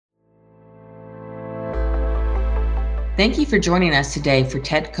Thank you for joining us today for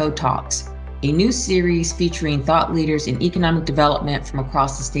TEDCO Talks, a new series featuring thought leaders in economic development from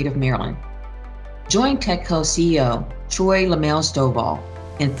across the state of Maryland. Join TEDCO CEO Troy Lamel-Stovall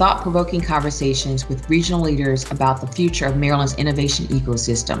in thought-provoking conversations with regional leaders about the future of Maryland's innovation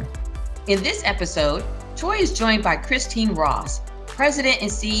ecosystem. In this episode, Troy is joined by Christine Ross, President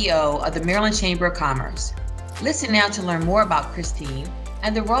and CEO of the Maryland Chamber of Commerce. Listen now to learn more about Christine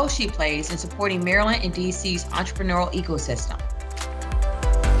and the role she plays in supporting Maryland and DC's entrepreneurial ecosystem.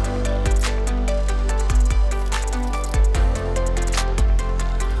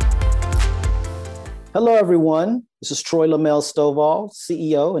 Hello, everyone. This is Troy Lamel-Stovall,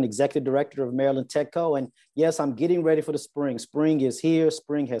 CEO and Executive Director of Maryland TEDCO. And yes, I'm getting ready for the spring. Spring is here.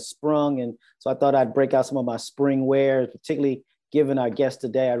 Spring has sprung. And so I thought I'd break out some of my spring wear, particularly given our guest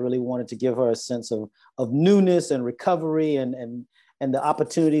today. I really wanted to give her a sense of newness and recovery and the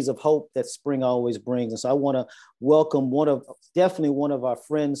opportunities of hope that spring always brings. And so I want to welcome definitely one of our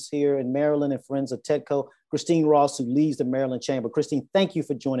friends here in Maryland and friends of TEDCO, Christine Ross, who leads the Maryland Chamber. Christine, thank you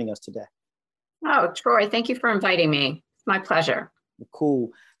for joining us today. Oh, Troy, thank you for inviting me. It's my pleasure.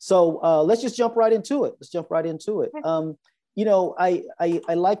 Cool. So let's just jump right into it.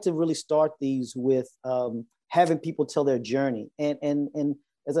 I like to really start these with having people tell their journey. And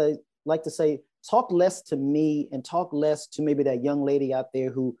as I like to say, talk less to me and talk less to maybe that young lady out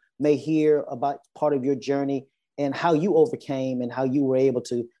there who may hear about part of your journey and how you overcame and how you were able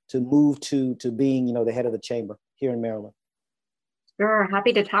to move to being, the head of the chamber here in Maryland. Sure,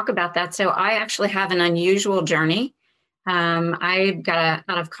 happy to talk about that. So I actually have an unusual journey. I got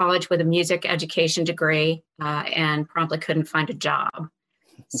out of college with a music education degree and promptly couldn't find a job.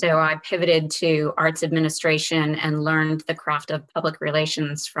 So I pivoted to arts administration and learned the craft of public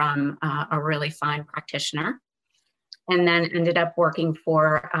relations from a really fine practitioner. And then ended up working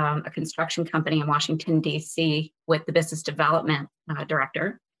for a construction company in Washington, D.C. with the business development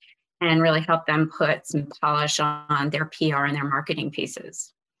director and really helped them put some polish on their PR and their marketing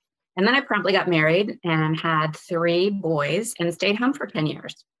pieces. And then I promptly got married and had 3 boys and stayed home for 10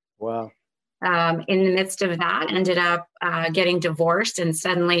 years. Wow. In the midst of that, ended up getting divorced and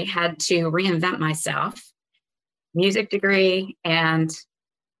suddenly had to reinvent myself. Music degree and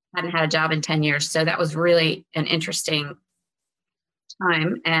hadn't had a job in 10 years. So that was really an interesting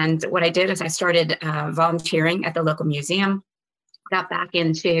time. And what I did is I started volunteering at the local museum, got back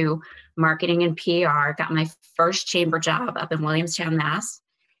into marketing and PR, got my first chamber job up in Williamstown, Mass.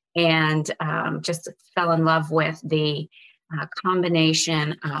 And just fell in love with the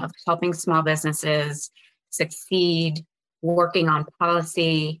combination of helping small businesses succeed, working on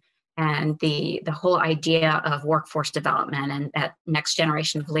policy, and the whole idea of workforce development and that next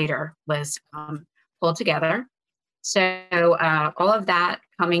generation of leader was pulled together. So all of that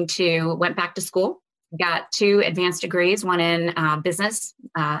went back to school, got 2 advanced degrees, one in business,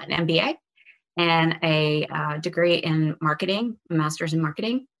 an MBA, and a degree in marketing, a master's in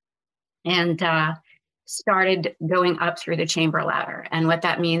marketing. And started going up through the chamber ladder. And what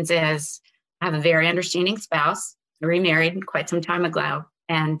that means is I have a very understanding spouse, remarried quite some time ago.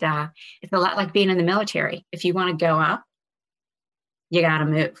 And it's a lot like being in the military. If you want to go up, you got to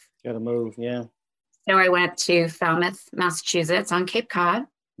move. Got to move, yeah. So I went to Falmouth, Massachusetts on Cape Cod.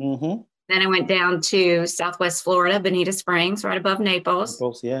 Mm-hmm. Then I went down to Southwest Florida, Bonita Springs, right above Naples.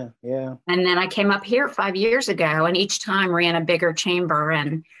 Naples, yeah. And then I came up here 5 years ago and each time ran a bigger chamber,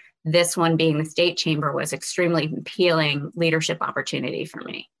 and this one being the state chamber was extremely appealing leadership opportunity for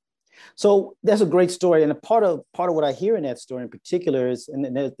me. So that's a great story. And a part of what I hear in that story in particular is,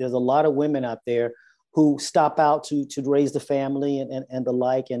 and there's a lot of women out there who stop out to raise the family and the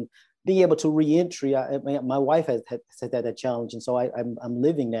like, and being able to reentry. My wife has had that challenge. And so I'm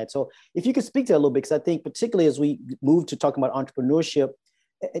living that. So if you could speak to that a little bit, because I think particularly as we move to talking about entrepreneurship,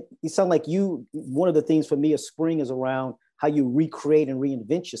 it sounds like one of the things for me of spring is around how you recreate and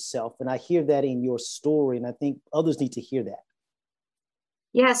reinvent yourself. And I hear that in your story, and I think others need to hear that.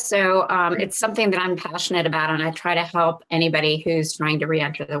 Yes, so it's something that I'm passionate about, and I try to help anybody who's trying to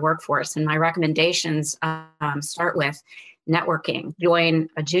reenter the workforce. And my recommendations start with networking. Join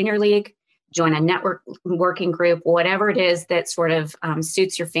a junior league, join a network working group, whatever it is that sort of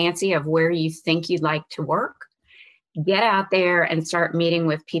suits your fancy of where you think you'd like to work. Get out there and start meeting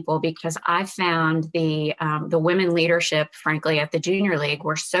with people, because I found the women leadership, frankly, at the junior league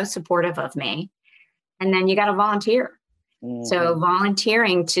were so supportive of me. And then you got to volunteer. Mm-hmm. So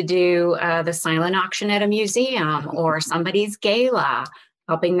volunteering to do the silent auction at a museum or somebody's gala,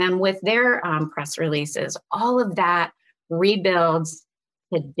 helping them with their press releases, all of that rebuilds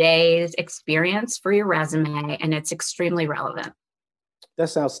today's experience for your resume, and it's extremely relevant.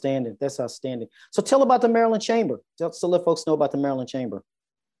 That's outstanding. That's outstanding. So tell about the Maryland Chamber. So let folks know about the Maryland Chamber.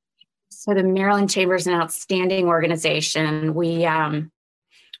 So the Maryland Chamber is an outstanding organization. We are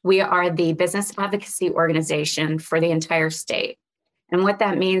the business advocacy organization for the entire state. And what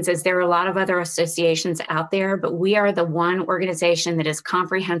that means is there are a lot of other associations out there, but we are the one organization that is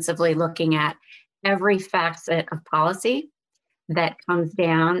comprehensively looking at every facet of policy that comes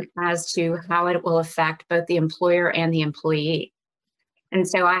down as to how it will affect both the employer and the employee. And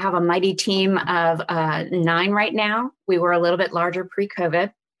so I have a mighty team of 9 right now. We were a little bit larger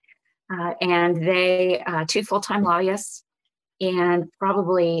pre-COVID, and they 2 full-time lobbyists and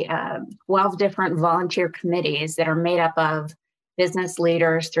probably 12 different volunteer committees that are made up of business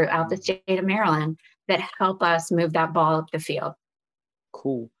leaders throughout the state of Maryland that help us move that ball up the field.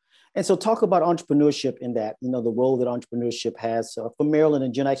 Cool. And so talk about entrepreneurship in that, the role that entrepreneurship has for Maryland.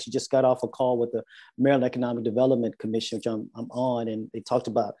 And Jen actually just got off a call with the Maryland Economic Development Commission, which I'm on, and they talked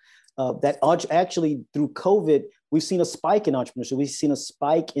about that actually through COVID, we've seen a spike in entrepreneurship. We've seen a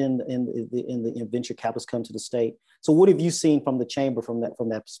spike in the venture capitalists come to the state. So what have you seen from the chamber from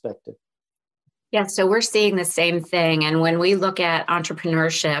that perspective? Yeah, so we're seeing the same thing. And when we look at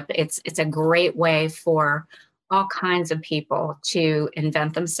entrepreneurship, it's a great way for all kinds of people to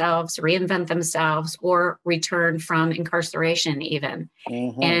invent themselves, reinvent themselves, or return from incarceration even.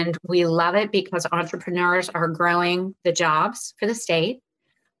 Mm-hmm. And we love it because entrepreneurs are growing the jobs for the state,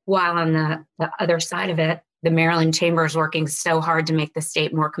 while on the other side of it, the Maryland Chamber is working so hard to make the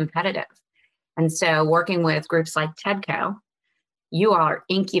state more competitive. And so working with groups like TEDCO, you all are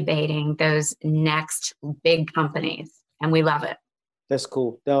incubating those next big companies, and we love it. That's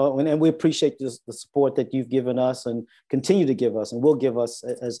cool. And we appreciate the support that you've given us and continue to give us and will give us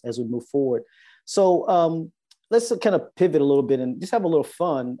as we move forward. So let's kind of pivot a little bit and just have a little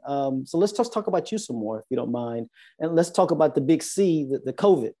fun. So let's just talk about you some more, if you don't mind. And let's talk about the big C, the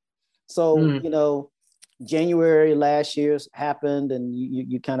COVID. So, January last year happened and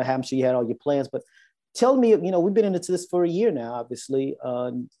you kind of, I'm sure you had all your plans, but tell me, we've been into this for a year now, obviously,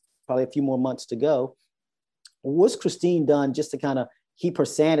 probably a few more months to go. What's Christine done just to kind of keep her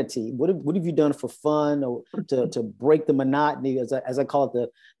sanity? What have you done for fun or to break the monotony, as I call it,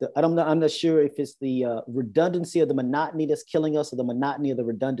 I'm not sure if it's the redundancy of the monotony that's killing us or the monotony of the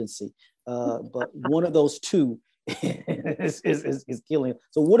redundancy, but one of those two is killing.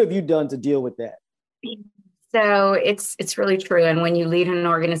 So what have you done to deal with that? So it's really true. And when you lead an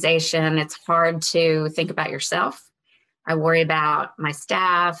organization, it's hard to think about yourself. I worry about my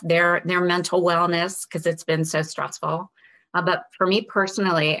staff, their mental wellness, because it's been so stressful. But for me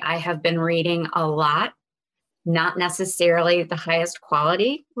personally, I have been reading a lot, not necessarily the highest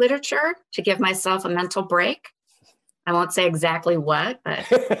quality literature, to give myself a mental break. I won't say exactly what, but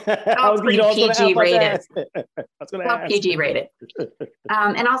PG rated. PG rated.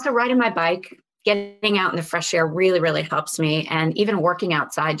 And also riding my bike, getting out in the fresh air really, really helps me. And even working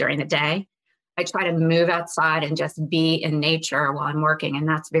outside during the day, I try to move outside and just be in nature while I'm working. And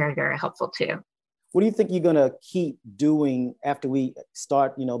that's very, very helpful too. What do you think you're going to keep doing after we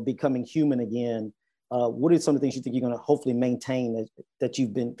start, becoming human again? What are some of the things you think you're going to hopefully maintain that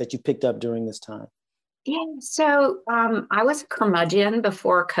you picked up during this time? Yeah, so I was a curmudgeon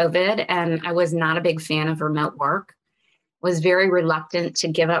before COVID, and I was not a big fan of remote work. Was very reluctant to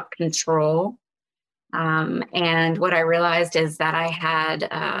give up control. And what I realized is that I had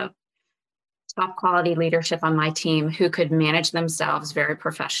top quality leadership on my team who could manage themselves very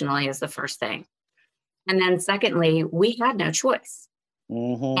professionally is the first thing. And then secondly, we had no choice.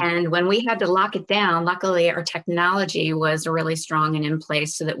 Mm-hmm. And when we had to lock it down, luckily our technology was really strong and in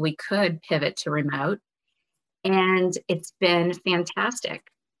place so that we could pivot to remote. And it's been fantastic.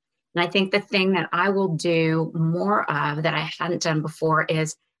 And I think the thing that I will do more of that I hadn't done before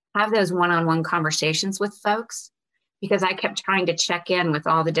is have those one-on-one conversations with folks, because I kept trying to check in with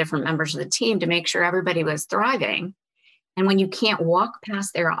all the different members of the team to make sure everybody was thriving. And when you can't walk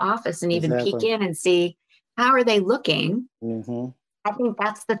past their office and even peek in and see how are they looking, mm-hmm. I think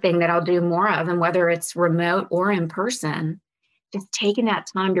that's the thing that I'll do more of. And whether it's remote or in person, just taking that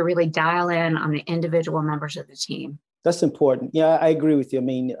time to really dial in on the individual members of the team. That's important. Yeah, I agree with you. I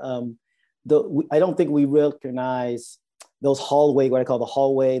mean, I don't think we recognize those what I call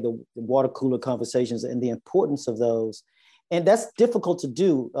the water cooler conversations and the importance of those. And that's difficult to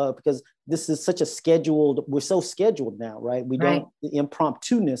do because this is such we're so scheduled now, right? The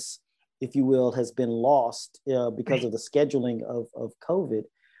impromptu-ness, if you will, has been lost because of the scheduling of COVID.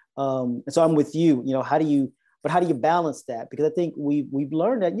 And so I'm with you, how do you balance that? Because I think we've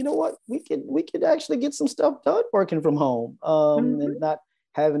learned that, we could actually get some stuff done working from home mm-hmm. and not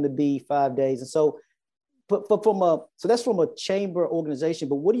having to be 5 days. And so but so that's from a chamber organization,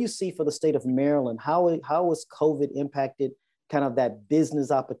 but what do you see for the state of Maryland? How has COVID impacted kind of that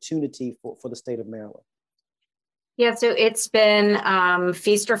business opportunity for the state of Maryland? Yeah, so it's been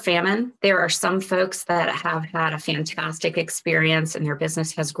feast or famine. There are some folks that have had a fantastic experience and their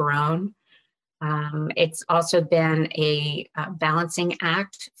business has grown. It's also been a balancing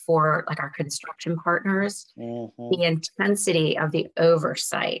act for like our construction partners. Mm-hmm. The intensity of the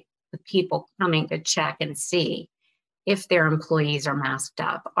oversight, the people coming to check and see if their employees are masked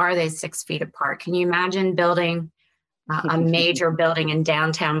up. Are they 6 feet apart? Can you imagine building a major building in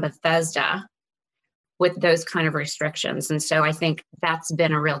downtown Bethesda with those kind of restrictions? And so I think that's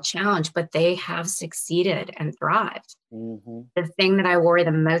been a real challenge, but they have succeeded and thrived. Mm-hmm. The thing that I worry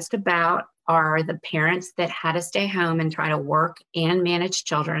the most about are the parents that had to stay home and try to work and manage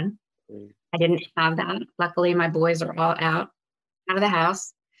children. I didn't have that. Luckily, my boys are all out of the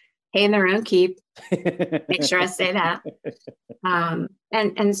house, paying their own keep. Make sure I say that.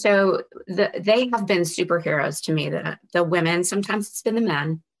 And so they have been superheroes to me, the women. Sometimes it's been the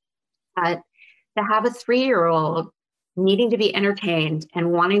men. But to have a 3-year-old needing to be entertained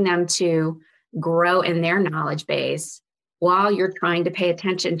and wanting them to grow in their knowledge base while you're trying to pay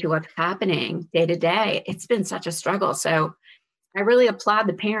attention to what's happening day to day, it's been such a struggle. So I really applaud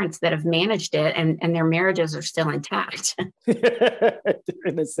the parents that have managed it and their marriages are still intact.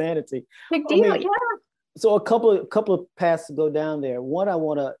 Insanity. Big deal, yeah. So a couple of paths to go down there. One, I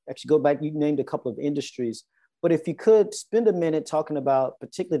want to actually go back. You named a couple of industries, but if you could spend a minute talking about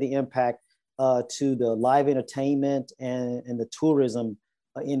particularly the impact to the live entertainment and the tourism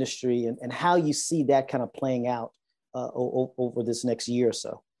industry and how you see that kind of playing out over this next year or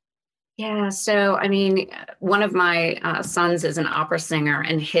so. Yeah, so I mean, one of my sons is an opera singer,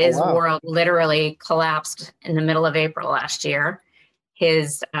 and his world literally collapsed in the middle of April last year.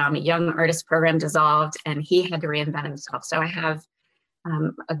 His young artist program dissolved, and he had to reinvent himself. So I have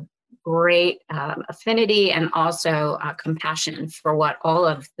a great affinity and also compassion for what all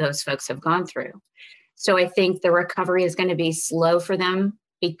of those folks have gone through. So I think the recovery is going to be slow for them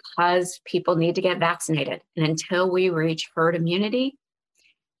because people need to get vaccinated. And until we reach herd immunity,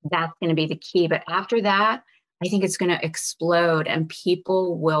 that's going to be the key. But after that, I think it's going to explode and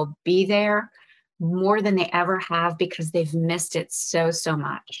people will be there more than they ever have because they've missed it so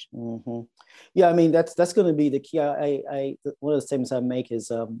much. Mm-hmm. Yeah, I mean, that's going to be the key. One of the statements I make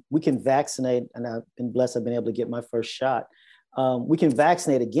is we can vaccinate, and I've been blessed, I've been able to get my first shot. We can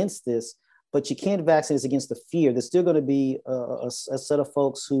vaccinate against this, but you can't vaccinate against the fear. There's still going to be a set of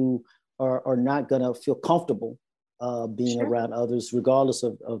folks who are not going to feel comfortable being around others, regardless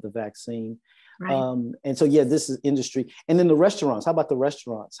of the vaccine. Right. And so, yeah, this is industry. And then the restaurants, how about the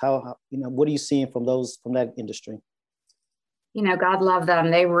restaurants? How what are you seeing from that industry? God love them.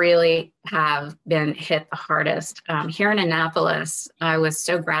 They really have been hit the hardest. Here in Annapolis, I was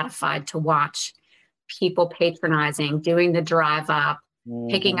so gratified to watch people patronizing, doing the drive up,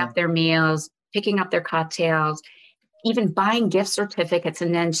 picking up their meals, picking up their cocktails, even buying gift certificates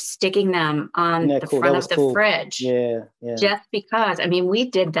and then sticking them on the front of the fridge. Yeah. Just because, I mean, we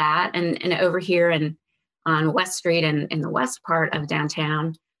did that. And over here on West Street and in the west part of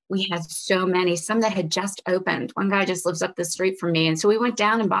downtown, we had so many, some that had just opened. One guy just lives up the street from me. And so we went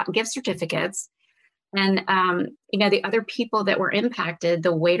down and bought gift certificates. And, the other people that were impacted,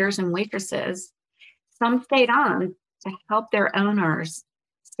 the waiters and waitresses, some stayed on to help their owners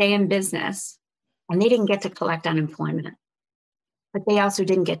stay in business. And they didn't get to collect unemployment, but they also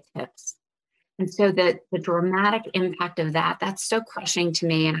didn't get tips. And so the dramatic impact of that's so crushing to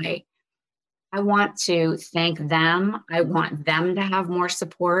me. And I want to thank them. I want them to have more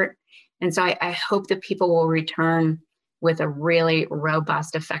support. And so I hope that people will return with a really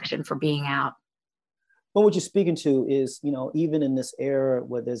robust affection for being out. Well, what you're speaking to is, even in this era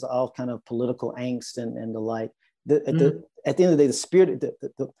where there's all kind of political angst and the like, at the end of the day, the spirit,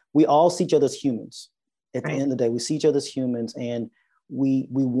 we all see each other as humans. At the end of the day, we see each other as humans, and we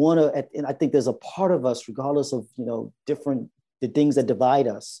want to. And I think there's a part of us, regardless of the things that divide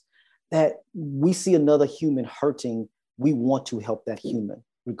us, that we see another human hurting. We want to help that human,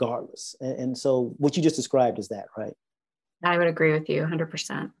 regardless. And so, what you just described is that, right? I would agree with you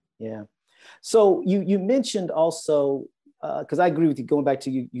 100%. Yeah. So you mentioned also, because I agree with you. Going back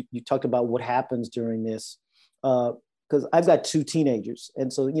to you talked about what happens during this. Because I've got 2 teenagers,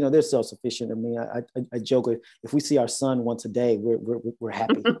 and so they're self-sufficient. I mean, I joke, if we see our son once a day, we're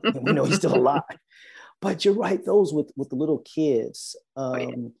happy, and we know he's still alive. But you're right; those with the little kids,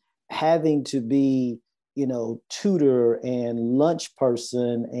 having to be tutor and lunch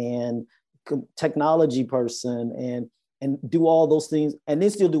person and technology person and do all those things, and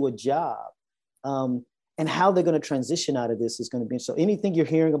then still do a job. And and how they're going to transition out of this is going to be. So anything you're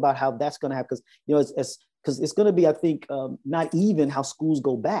hearing about how that's going to happen, because, you know, because it's going to be, I think, not even how schools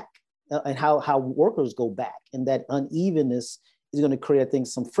go back and how workers go back, and that unevenness is going to create, I think,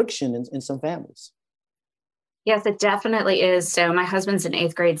 some friction in some families. Yes, it definitely is. So my husband's an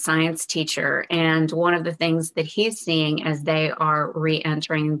 8th grade science teacher, and one of the things that he's seeing as they are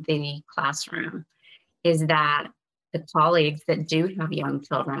re-entering the classroom is that the colleagues that do have young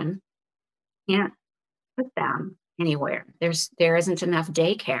children can't put them anywhere. There isn't enough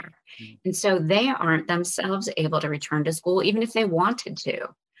daycare. And so they aren't themselves able to return to school, even if they wanted to.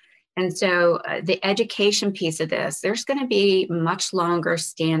 And so the education piece of this, there's going to be much longer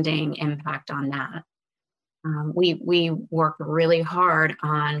standing impact on that. We work really hard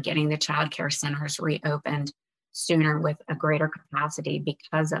on getting the child care centers reopened sooner with a greater capacity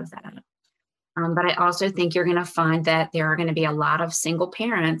because of that. But I also think you're going to find that there are going to be a lot of single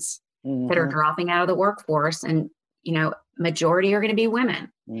parents that are dropping out of the workforce, and, you know, majority are going to be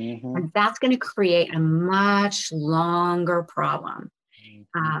women. And that's going to create a much longer problem.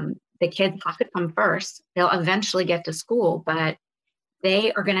 The kids have to come first. They'll eventually get to school, but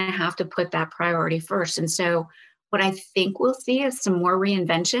they are going to have to put that priority first. And so what I think we'll see is some more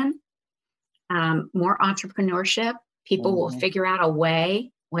reinvention, more entrepreneurship. People will figure out a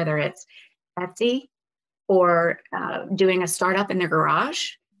way, whether it's Etsy or doing a startup in their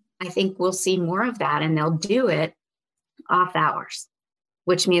garage. I think we'll see more of that, and they'll do it off hours,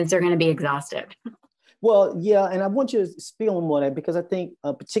 which means they're going to be exhausted. Well, yeah, and I want you to speak on more of that, because I think,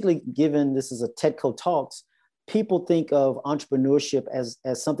 particularly given this is a TEDCO Talks, people think of entrepreneurship as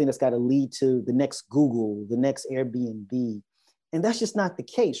something that's got to lead to the next Google, the next Airbnb. And that's just not the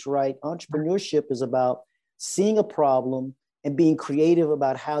case, right? Entrepreneurship is about seeing a problem and being creative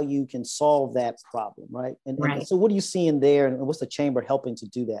about how you can solve that problem, right? And so what are you seeing there, and what's the chamber helping to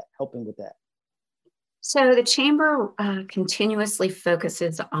do that, helping with that? So the chamber continuously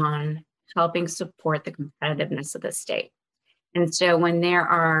focuses on helping support the competitiveness of the state. And so when there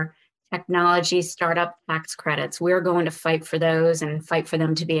are technology startup tax credits, we're going to fight for those and fight for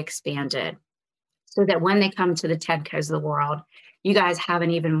them to be expanded, so that when they come to the TEDCOs of the world, you guys have an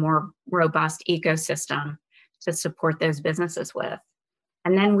even more robust ecosystem to support those businesses with.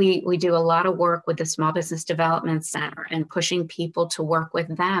 And then we do a lot of work with the Small Business Development Center and pushing people to work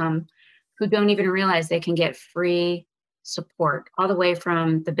with them who don't even realize they can get free support, all the way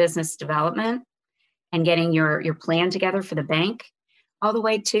from the business development and getting your plan together for the bank, all the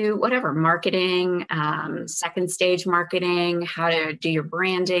way to whatever, marketing, second stage marketing, how to do your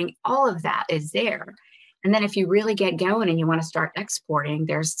branding, all of that is there. And then if you really get going and you want to start exporting,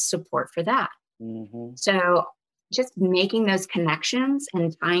 there's support for that. So just making those connections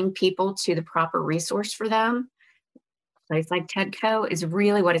and tying people to the proper resource for them, a place like TEDCO, is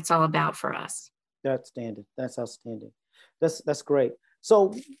really what it's all about for us. That's outstanding. That's outstanding. That's great.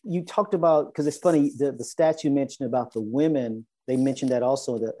 So you talked about, because it's funny, the stats you mentioned about the women, they mentioned that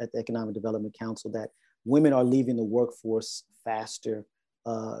also at the Economic Development Council, that women are leaving the workforce faster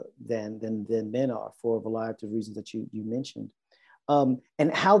than men are, for a variety of reasons that you mentioned.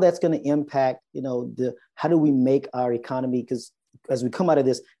 And how that's going to impact, you know, how do we make our economy, because as we come out of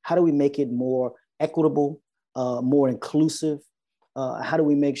this, how do we make it more equitable, more inclusive? How do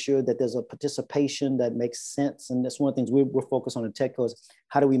we make sure that there's a participation that makes sense? And that's one of the things we're focused on in TEDCO, is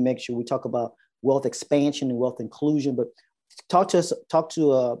how do we make sure we talk about wealth expansion and wealth inclusion, but talk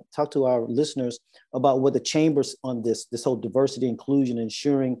to our listeners about what the chambers on this whole diversity, inclusion,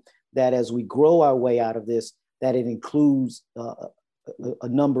 ensuring that as we grow our way out of this, that it includes a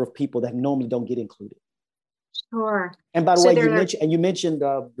number of people that normally don't get included. Sure. And by the way, you mentioned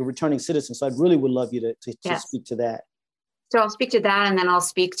the returning citizens. So I really would love you to speak to that. So I'll speak to that, and then I'll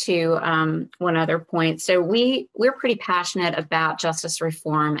speak to one other point. So we're pretty passionate about justice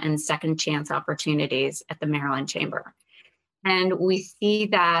reform and second chance opportunities at the Maryland Chamber. And we see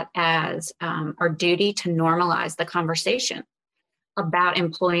that as our duty to normalize the conversation about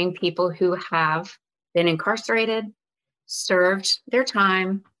employing people who have been incarcerated, served their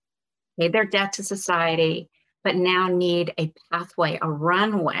time, paid their debt to society, but now need a pathway, a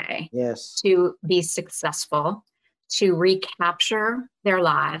runway, to be successful, to recapture their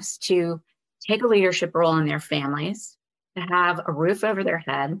lives, to take a leadership role in their families, to have a roof over their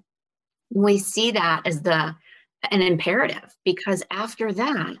head. We see that as an imperative, because after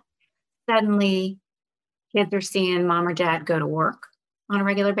that, suddenly kids are seeing mom or dad go to work on a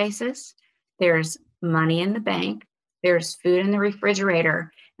regular basis. There's money in the bank, there's food in the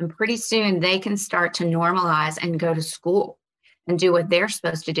refrigerator, and pretty soon they can start to normalize and go to school and do what they're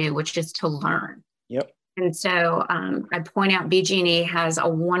supposed to do, which is to learn. Yep. And so I point out BG&E has a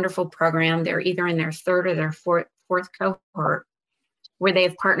wonderful program. They're either in their third or their fourth cohort where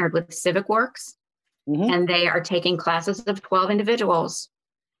they've partnered with CivicWorks, and they are taking classes of 12 individuals.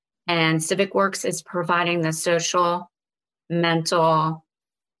 And CivicWorks is providing the social, mental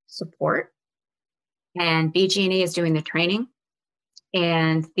support, and BG&E is doing the training.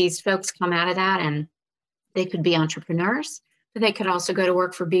 And these folks come out of that, and they could be entrepreneurs, but they could also go to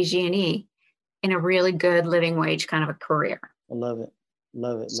work for BG&E in a really good living wage kind of a career. I love it.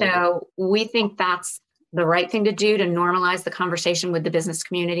 Love it. So we think that's the right thing to do to normalize the conversation with the business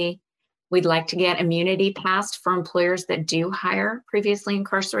community. We'd like to get immunity passed for employers that do hire previously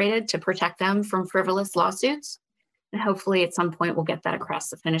incarcerated to protect them from frivolous lawsuits. And hopefully at some point we'll get that across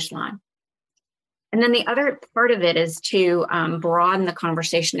the finish line. And then the other part of it is to broaden the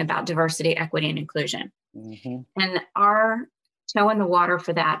conversation about diversity, equity, and inclusion. And our toe in the water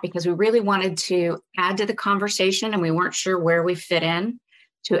for that, because we really wanted to add to the conversation and we weren't sure where we fit in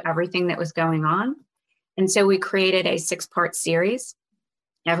to everything that was going on. And so we created a 6-part series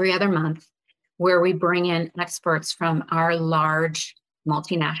every other month where we bring in experts from our large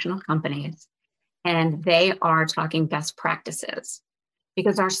multinational companies, and they are talking best practices,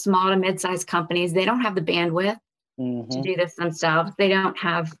 because our small to mid-sized companies, they don't have the bandwidth to do this themselves. They don't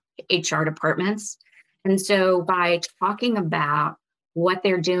have HR departments. And so by talking about what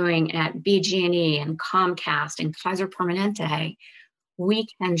they're doing at BG&E and Comcast and Kaiser Permanente, we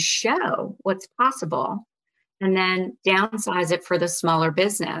can show what's possible and then downsize it for the smaller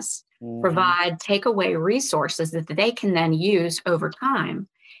business, provide takeaway resources that they can then use over time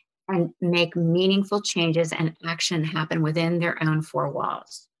and make meaningful changes and action happen within their own 4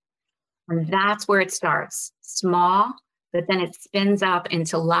 walls. And that's where it starts, small, but then it spins up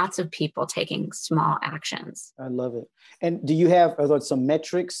into lots of people taking small actions. I love it. And do you have, are there some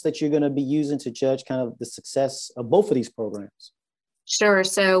metrics that you're going to be using to judge kind of the success of both of these programs? Sure.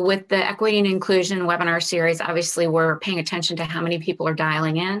 So with the Equity and Inclusion webinar series, obviously we're paying attention to how many people are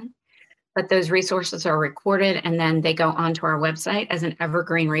dialing in, but those resources are recorded and then they go onto our website as an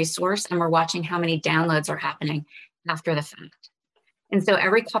evergreen resource, and we're watching how many downloads are happening after the fact. And so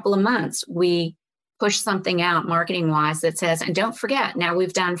every couple of months, we push something out marketing wise that says, and don't forget, now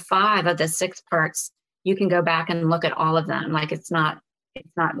we've done 5 of the 6 parts. You can go back and look at all of them. Like it's not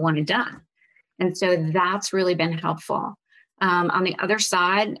one and done. And so that's really been helpful. On the other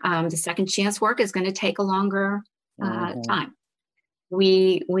side, the second chance work is going to take a longer time.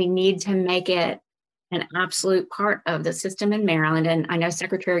 We need to make it an absolute part of the system in Maryland. And I know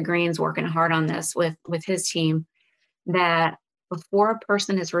Secretary Green's working hard on this with his team, that before a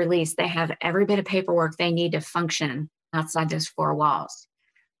person is released, they have every bit of paperwork they need to function outside those 4 walls,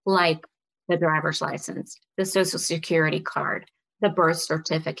 like the driver's license, the Social Security card, the birth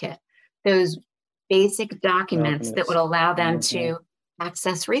certificate, those basic documents that would allow them to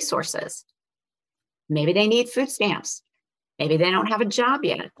access resources. Maybe they need food stamps. Maybe they don't have a job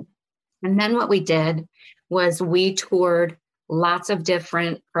yet. And then what we did was we toured lots of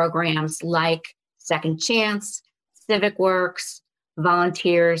different programs like Second Chance, CivicWorks,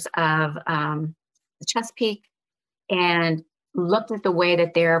 volunteers of the Chesapeake, and looked at the way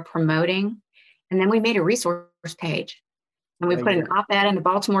that they're promoting. And then we made a resource page. And we put an op-ed in the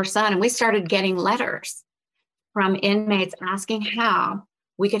Baltimore Sun, and we started getting letters from inmates asking how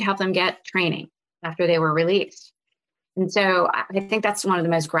we could help them get training after they were released. And so I think that's one of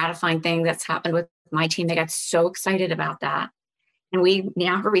the most gratifying things that's happened with my team. They got so excited about that. And we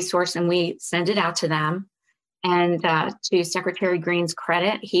now have a resource and we send it out to them. And to Secretary Green's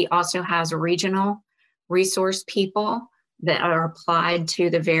credit, he also has regional resource people that are applied to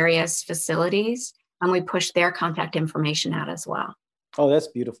the various facilities. And we push their contact information out as well. Oh, that's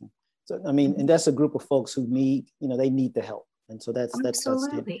beautiful. So, I mean, and that's a group of folks who need, they need the help. And so that's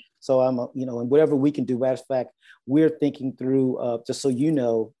so I'm, and whatever we can do. Matter of fact, we're thinking through, just so you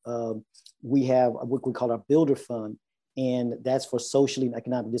know, we have what we call our Builder Fund, and that's for socially and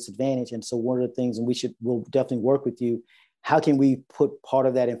economic disadvantage. And so one of the things, and we'll definitely work with you, how can we put part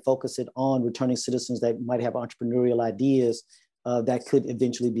of that and focus it on returning citizens that might have entrepreneurial ideas that could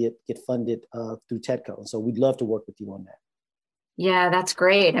eventually get funded through TEDCO. And so we'd love to work with you on that. Yeah, that's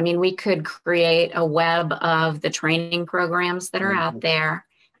great. I mean, we could create a web of the training programs that are out there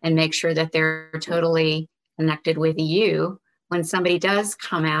and make sure that they're totally connected with you when somebody does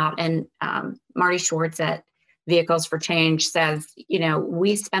come out. And Marty Schwartz at Vehicles for Change says,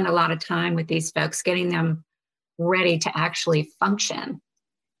 we spend a lot of time with these folks getting them ready to actually function.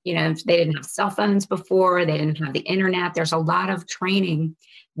 They didn't have cell phones before, they didn't have the internet. There's a lot of training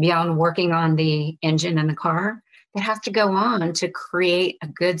beyond working on the engine in the car that has to go on to create a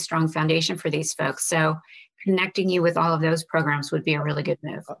good, strong foundation for these folks. So connecting you with all of those programs would be a really good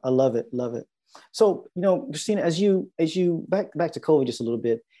move. I love it. Love it. So, Christina, as you back to COVID just a little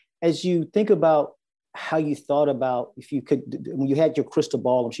bit, as you think about how you thought about if you could, when you had your crystal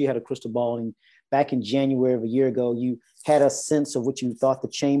ball, I'm sure you had a crystal ball, and back in January of a year ago, you had a sense of what you thought the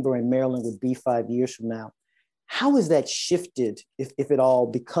chamber in Maryland would be 5 years from now. How has that shifted, if at all,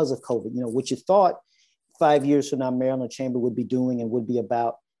 because of COVID? What you thought 5 years from now Maryland Chamber would be doing and would be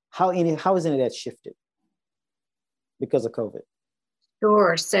about, how has any of that shifted because of COVID?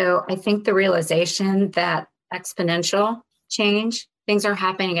 Sure. So I think the realization that exponential change, things are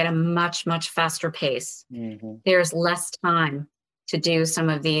happening at a much, much faster pace. Mm-hmm. There's less time to do some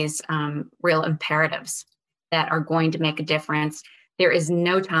of these real imperatives that are going to make a difference. There is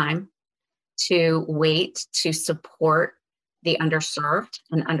no time to wait to support the underserved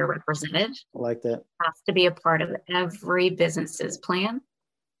and underrepresented. I like that. It has to be a part of every business's plan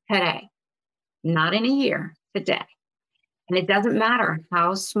today, not in a year, today. And it doesn't matter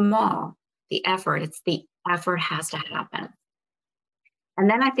how small the effort, the effort has to happen. And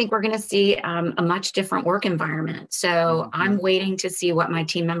then I think we're going to see a much different work environment. So mm-hmm. I'm waiting to see what my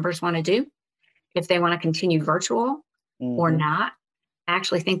team members want to do, if they want to continue virtual mm-hmm. or not. I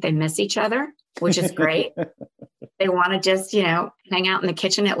actually think they miss each other, which is great. They want to just, hang out in the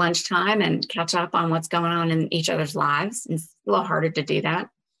kitchen at lunchtime and catch up on what's going on in each other's lives. It's a little harder to do that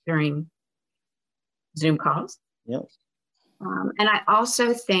during Zoom calls. Yep. And I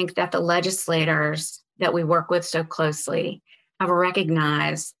also think that the legislators that we work with so closely have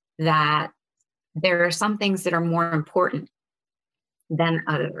recognized that there are some things that are more important than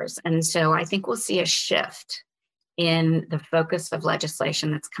others. And so I think we'll see a shift in the focus of legislation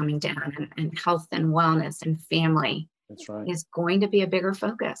that's coming down, and health and wellness and family. That's right. Is going to be a bigger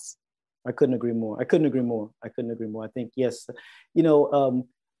focus. I couldn't agree more. I think, yes,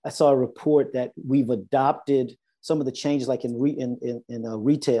 I saw a report that we've adopted some of the changes, like in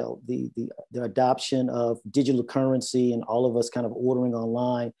retail, the adoption of digital currency and all of us kind of ordering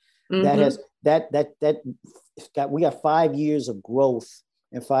online. Mm-hmm. We got 5 years of growth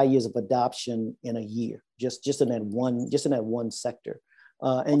and 5 years of adoption in a year, just in that one sector.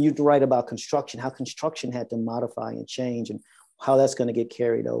 And you're right about construction, how construction had to modify and change, and how that's going to get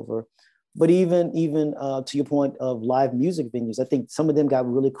carried over. But even to your point of live music venues, I think some of them got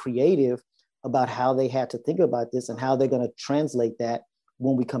really creative about how they had to think about this and how they're going to translate that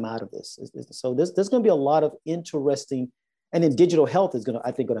when we come out of this. So there's going to be a lot of interesting, and then digital health is going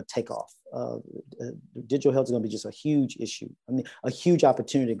to take off. Digital health is going to be just a huge issue. A huge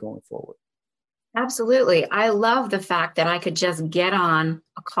opportunity going forward. Absolutely. I love the fact that I could just get on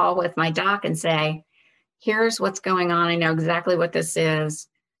a call with my doc and say, here's what's going on. I know exactly what this is.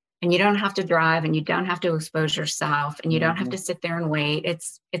 And you don't have to drive, and you don't have to expose yourself, and you don't have to sit there and wait.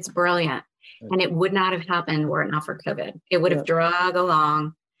 It's brilliant. And it would not have happened were it not for COVID. It would have drug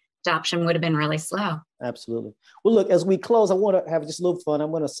along. Adoption would have been really slow. Absolutely. Well, look, as we close, I want to have just a little fun.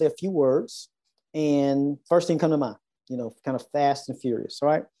 I'm going to say a few words, and first thing come to mind, kind of fast and furious. All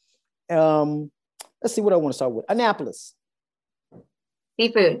right. Let's see what I want to start with. Annapolis.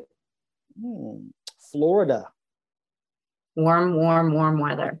 Seafood. Florida. Warm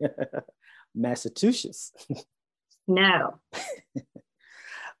weather. Massachusetts. No.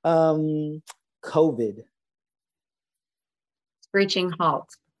 COVID. Screeching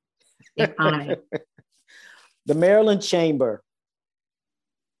halt. The economy. The Maryland Chamber.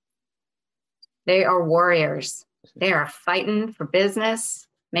 They are warriors. They are fighting for business,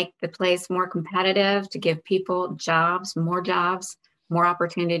 make the place more competitive, to give people jobs, more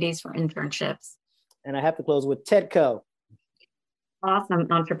opportunities for internships. And I have to close with TEDCO. Awesome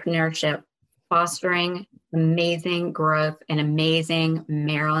entrepreneurship, fostering amazing growth and amazing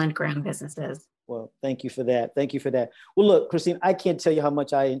Maryland-grown businesses. Well, thank you for that. Well, look, Christine, I can't tell you how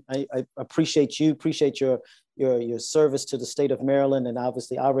much I appreciate you, appreciate your service to the state of Maryland, and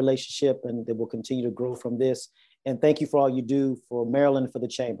obviously our relationship, and that will continue to grow from this. And thank you for all you do for Maryland and for the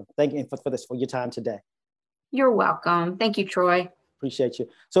Chamber. Thank you for your time today. You're welcome. Thank you, Troy. Appreciate you.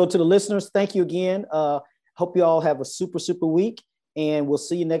 So to the listeners, thank you again. Hope you all have a super, super week. And we'll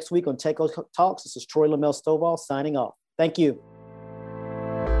see you next week on TEDCO Talks. This is Troy Lamel-Stovall signing off. Thank you.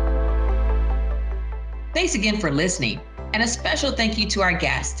 Thanks again for listening. And a special thank you to our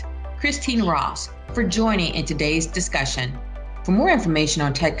guest, Christine Ross, for joining in today's discussion. For more information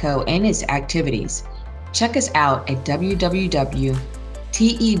on TEDCO and its activities, check us out at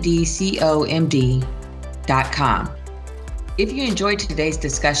www.tedcomd.com. If you enjoyed today's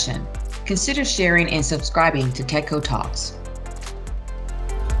discussion, consider sharing and subscribing to TEDCO Talks.